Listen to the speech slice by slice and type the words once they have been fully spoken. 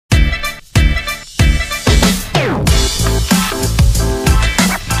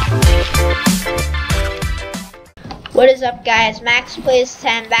What is up, guys? Max Plays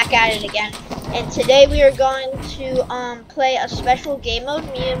 10 back at it again, and today we are going to play a special game mode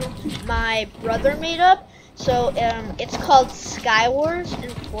me and my brother made up. So it's called Sky Wars in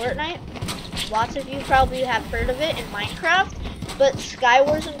Fortnite. Lots of you probably have heard of it in Minecraft, but Sky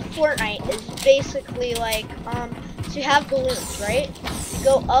Wars in Fortnite is basically like so you have balloons, right? You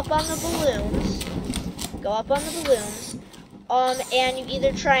go up on the balloons, and you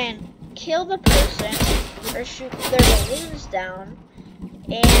either try and kill the person or shoot their balloons down,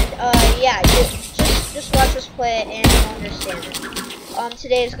 and yeah, just watch us play it and you'll understand it.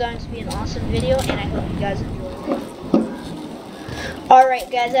 Today is going to be an awesome video, and I hope you guys enjoy it. Alright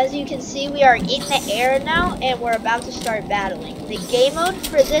guys, as you can see, we are in the air now, and we're about to start battling. The game mode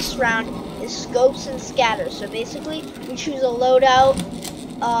for this round is scopes and scatters. So basically, we choose a loadout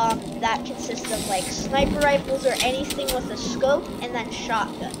that consists of like sniper rifles or anything with a scope, and then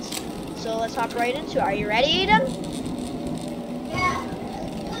shotguns. So let's hop right into it. Are you ready, Eden? Yeah.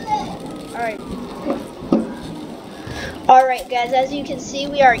 Alright guys, as you can see,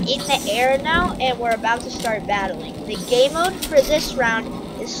 we are in the air now, and we're about to start battling. The game mode for this round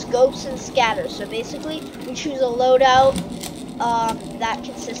is scopes and scatters. So basically, we choose a loadout that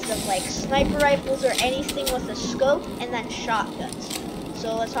consists of like sniper rifles or anything with a scope, and then shotguns.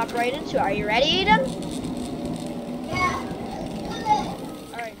 So let's hop right into it. Are you ready, Eden? Yeah.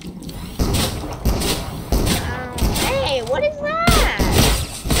 Alright. Hey, what is that?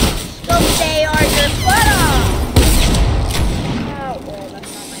 Scope they are your butt off! Oh, well,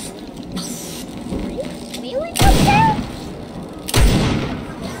 that's not my balloon. Are you wheeling up there?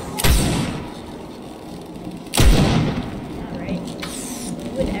 Alright. Who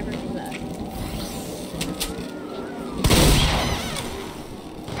would ever do that?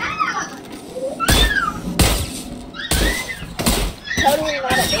 Totally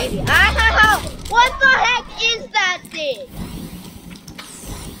not a baby. Ah! What the heck is that thing?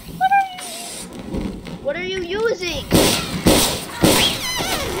 What are you using?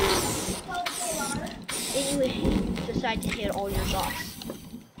 Anyway, you decide to hit all your shots.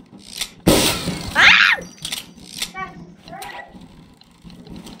 Ah!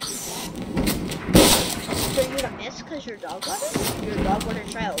 So you're gonna miss because your dog got it? Your dog got a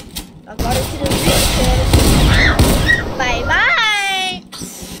child. I got it to the street. Bye bye!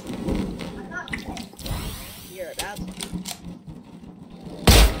 You're about to.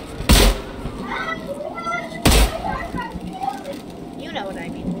 You know what I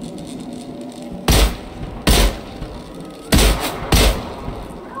mean.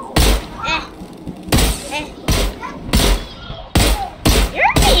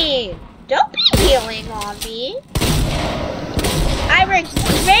 You're mean! Don't be healing on me! I worked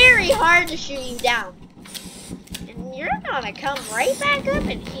very hard to shoot you down. And you're gonna come right back up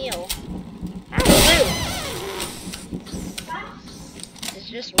and heal. That's rude. It's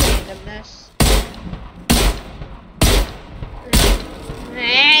just randomness.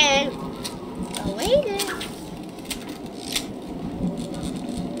 Oh, wait it.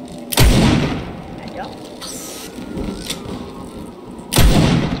 I don't.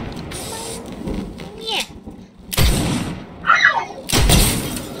 Yeah.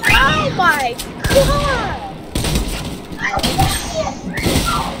 Oh my god!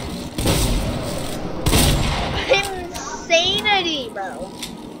 Insanity, bro.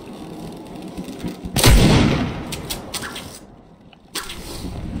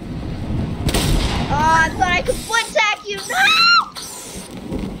 Oh, I thought I could foot attack you.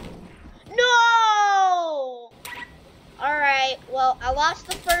 No! No! Alright, well, I lost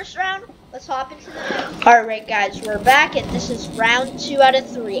the first round. Let's hop into the next. Alright, guys, we're back, and this is round 2 out of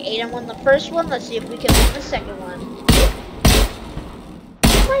 3. Aiden won the first one. Let's see if we can win the second one.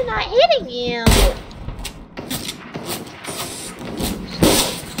 Why am I not hitting you?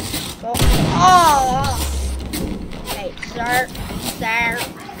 Oh! Okay, start.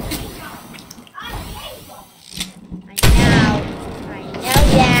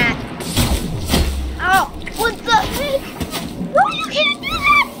 Oh, what the heck? No, you can't do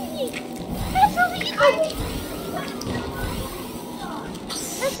that to me! That's illegal!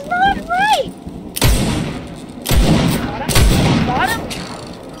 That's not right! Got him?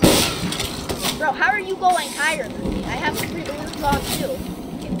 Bro, how are you going higher than me? I have 3 balloons on too.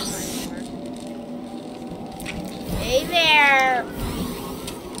 Okay, hey there!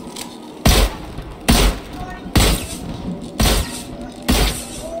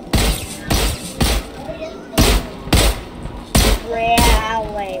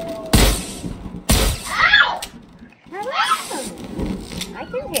 Really? Ow! I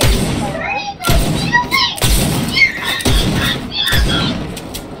can hit you if I want.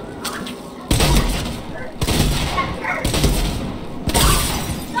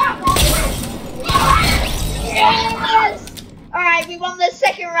 won the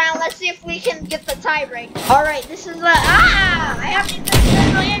second round. Let's see if we can get the tiebreak. All right, this is the I haven't even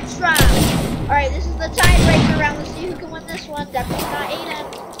done my intro. All right, this is the tiebreaker round. Let's see who can win this one. Definitely not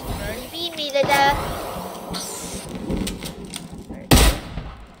Aiden. He already beat me to death.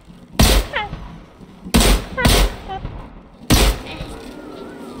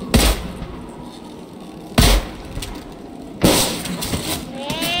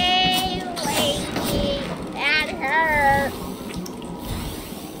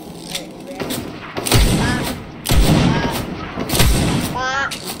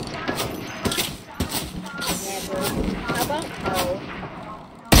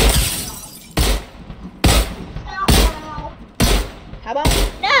 How about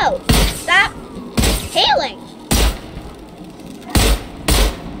no? Stop hailing.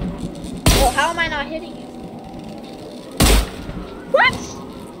 Well, how am I not hitting you? What?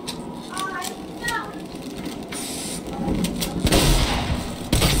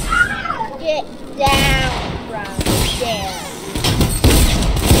 Get down from there.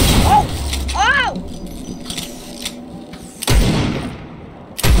 Oh! Oh!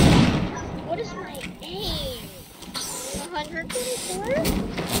 What is my aim? 124?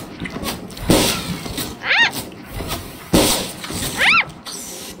 Ah! Ah!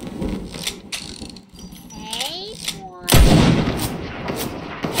 Hey, one.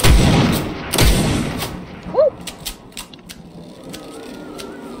 Woo!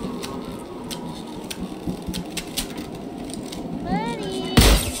 Buddy.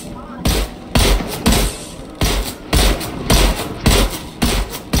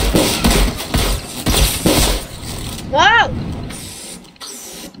 Whoa!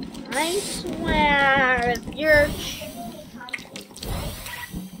 I swear, if you're...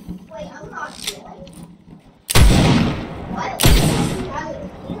 Wait, I'm not sure. What?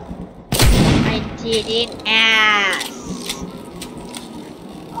 I didn't ask.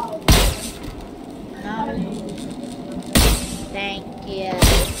 No. Thank you.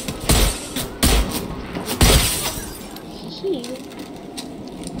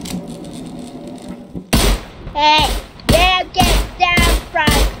 Hey, you get down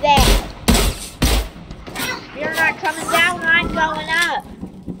from there. If you're not coming down, I'm going up.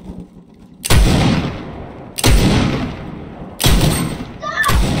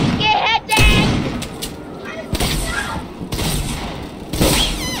 Get hit, Dad!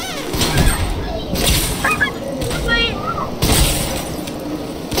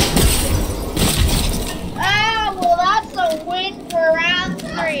 Oh, well, that's a win for round 3.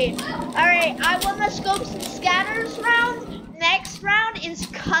 Alright, I won the scopes and scatters round. Next round is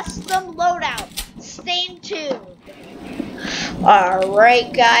custom loadout. Stay tuned.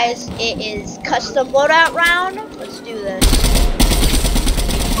 Alright, guys, it is custom loadout round. Let's do this.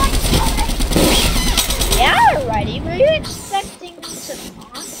 Yeah, alrighty. Were you expecting me to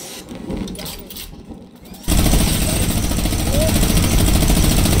talk?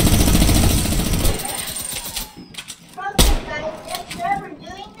 Guys, if you're ever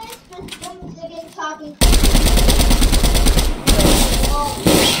doing this, just begin talking.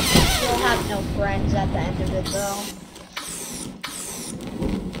 You'll have no friends at the end of it, though.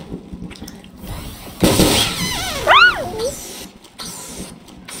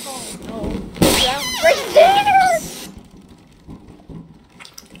 Oh no! Down right there!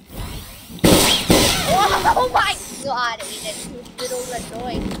 Oh my God! Aiden, you little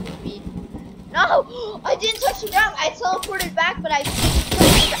annoying me. No! I didn't touch the ground. I teleported back, but I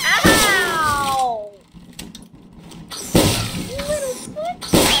ow! You little foot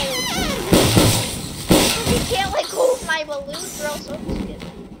child! You can't let go of my balloons, or else I'm just kidding.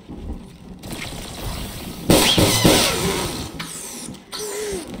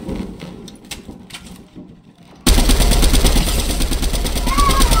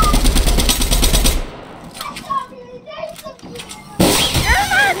 You're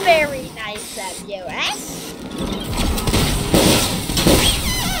not very nice of you, eh?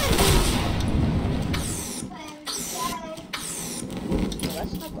 Well,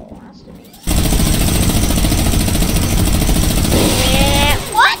 that's not the last of it. Yeah.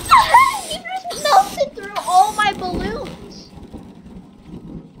 What the heck? You just melted through all my balloons.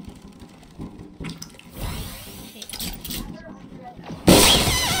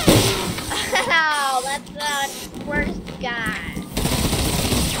 Ow, that's the worst guy.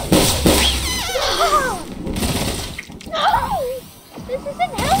 No! No! This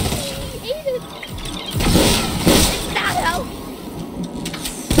isn't healthy, Aiden. It's not healthy.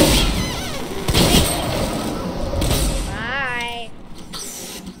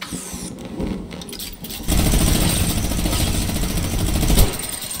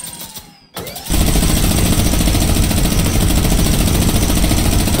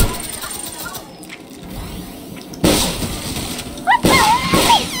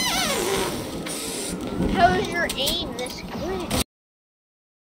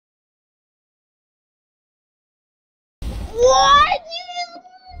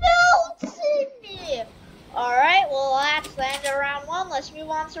 let's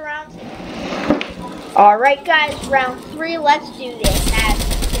move on to round 2. Alright guys, round 3, let's do this. As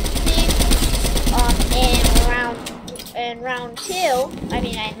you can see, in round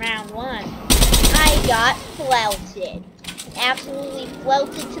 1, I got flouted. Absolutely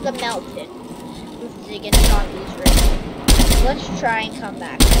flouted to the melted. Let's dig into these rings. Let's try and come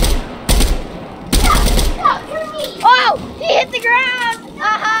back. Oh! He hit the ground!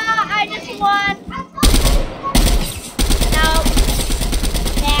 Aha! I just won! No.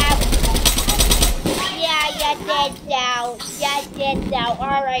 Yeah, you did now.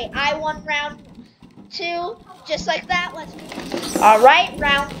 Alright, I won round 2. Just like that. Alright,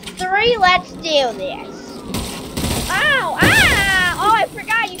 round 3. Let's do this. Ow! Ah! Oh, I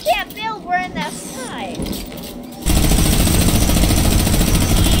forgot. You can't build. We're in the sky.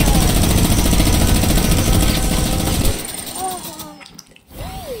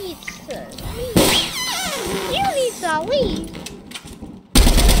 You need to leave.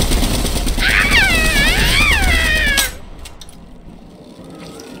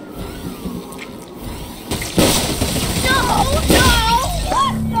 No!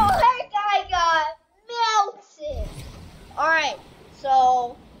 What the heck? I got melted. Alright,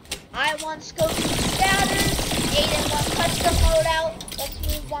 so I won Scope Scatters. Aiden won Custom Loadout. Let's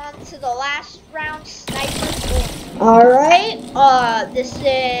move on to the last round, Sniper. Alright, this is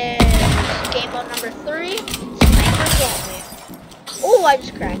game mode number 3, Snipers only. Oh, I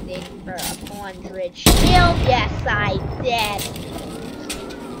just cracked it for a 100 shield. Yes, I did.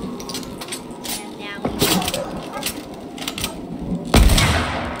 And now we go.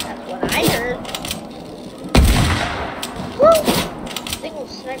 That's what I heard. Woo! Single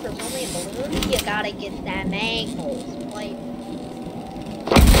snipers only in balloons. You gotta get them angles. Like,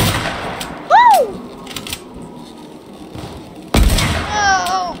 woo!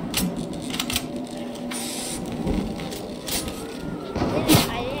 Oh!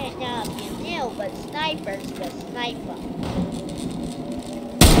 I didn't know if you knew, but snipers the sniper.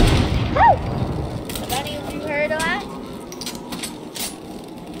 Woo! Have any of you heard of that?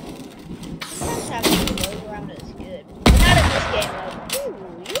 Sometimes having to go around is good. But not in this game mode. Ooh,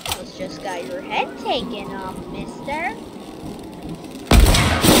 you almost just got your head taken off, mister.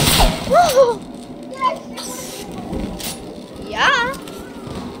 Woo! Yeah.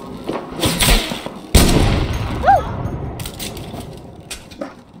 Woo!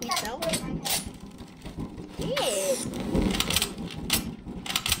 Please no. Yeah. Yeah.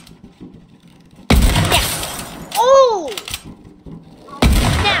 Oh!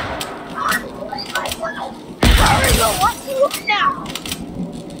 Now. How are you? What do you now?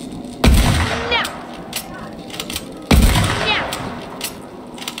 Now. Now.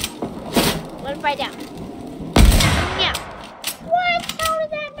 What if I down? Now. What? How did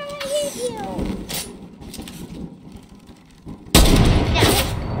that not hit you? Now.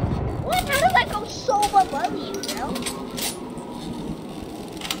 What? How did that go so above you, bro?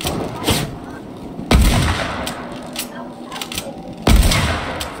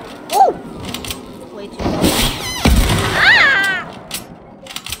 Oh! Way too low. Ah!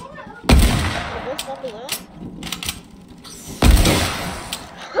 What's one below?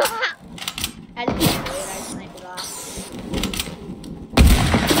 I didn't do it. I sniped it off.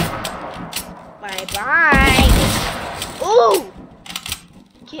 Bye bye. Ooh!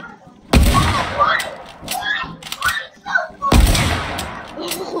 Get.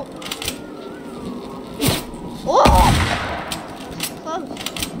 Oh! Close.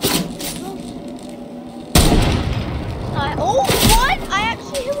 Oh, what? I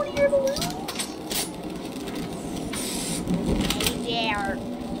actually hit one of your balloons. Hey there.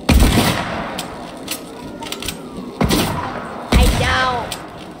 I know.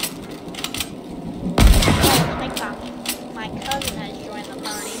 My cousin has joined the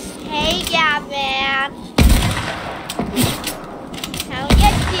party. Hey, Gavin. How you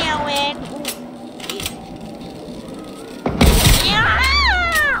doing?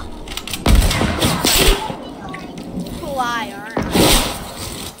 Yeah! Fly, aren't I?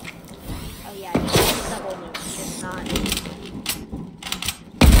 Oh yeah, you can double move, just not. I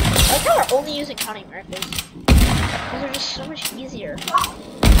like how we're only using counting markers. Those are just so much easier.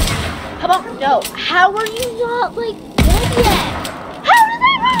 How about no? How are you not like dead yet? How did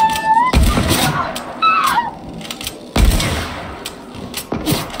that happen?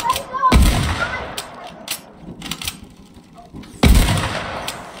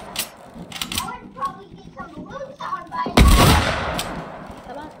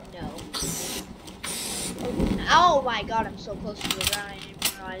 How about no? Oh my god, I'm so close to the ground, I didn't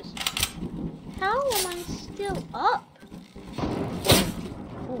even realize. How am I still up?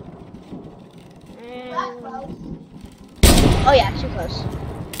 Ooh. Oh yeah, too close.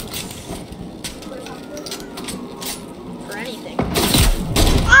 For anything.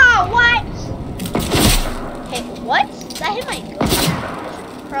 Oh, what? Hey, what? That hit my gun. I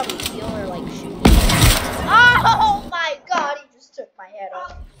should probably heal or like shoot. Oh my god, he just took my head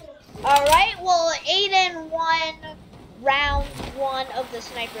off. Alright, well, Aiden won round 1 of the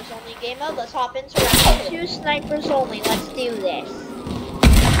snipers only game mode. Let's hop into round 2 snipers only. Let's do this.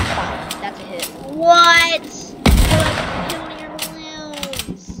 Wow, that's a hit. What? Killing your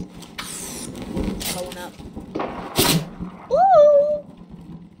balloons. Blowing up. Ooh!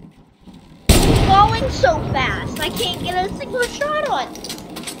 Falling so fast, I can't get a single shot on.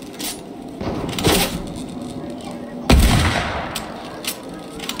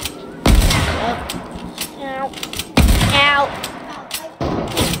 Ow. Ow.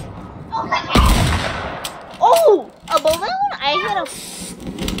 Oh, a balloon? I hit a...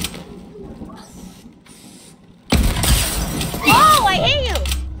 Oh, I hit you.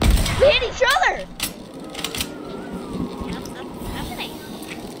 We hit each other. I'm gonna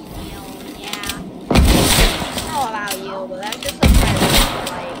heal, yeah. I don't know about you, but that's just a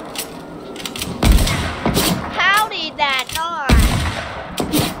fight. How did that not?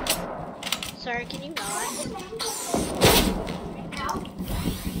 Sir, can you not?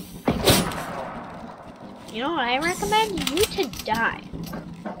 You know what I recommend? You to die.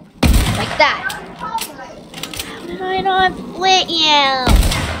 Like that. How did I not flit you?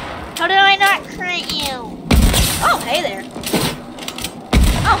 How did I not crit you? Oh, hey there.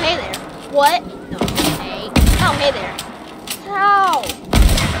 Oh, hey there. What? No, hey. Oh, hey there. How?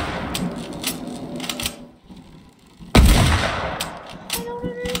 I don't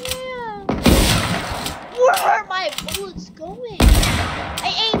understand. Where are my bullets going? I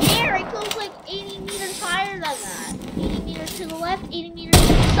aim there. It goes like 80 meters higher than that. 80 meters to the left, 80 meters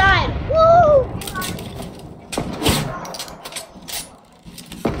to the side. Woo!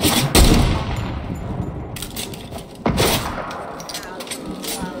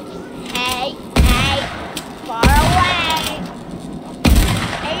 Hey, hey, far away.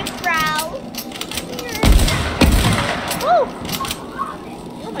 Hey, bro. Here. Woo!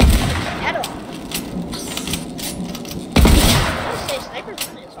 Oh my head off. Sniper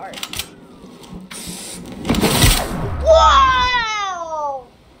running is hard. Wow!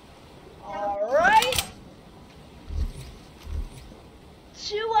 Alright.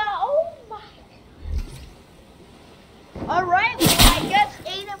 2 out. Oh my god. Alright, well I guess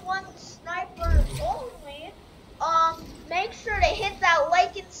Aiden won the sniper only. Make sure to hit that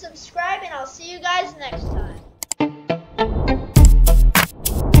like and subscribe, and I'll see you guys next time.